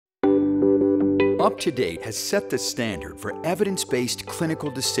UpToDate has set the standard for evidence-based clinical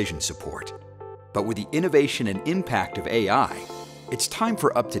decision support. But with the innovation and impact of AI, it's time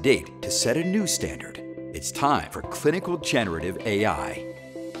for UpToDate to set a new standard. It's time for clinical generative AI.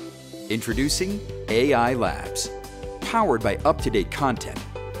 Introducing AI Labs, powered by UpToDate content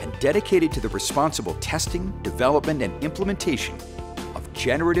and dedicated to the responsible testing, development, and implementation of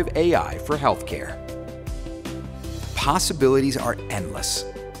generative AI for healthcare. Possibilities are endless,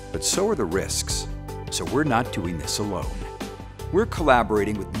 but so are the risks. So we're not doing this alone. We're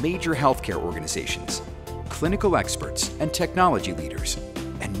collaborating with major healthcare organizations, clinical experts, and technology leaders,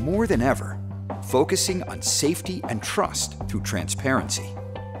 and more than ever, focusing on safety and trust through transparency.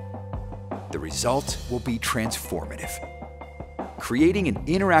 The result will be transformative, creating an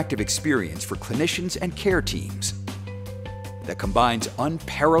interactive experience for clinicians and care teams that combines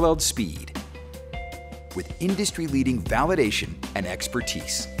unparalleled speed with industry-leading validation and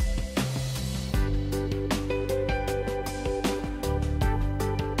expertise.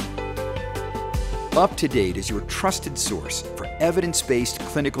 UpToDate is your trusted source for evidence-based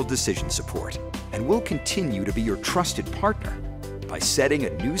clinical decision support, and will continue to be your trusted partner by setting a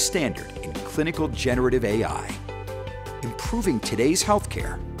new standard in clinical generative AI, improving today's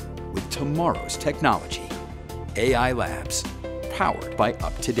healthcare with tomorrow's technology. AI Labs, powered by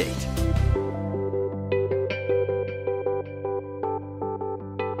UpToDate.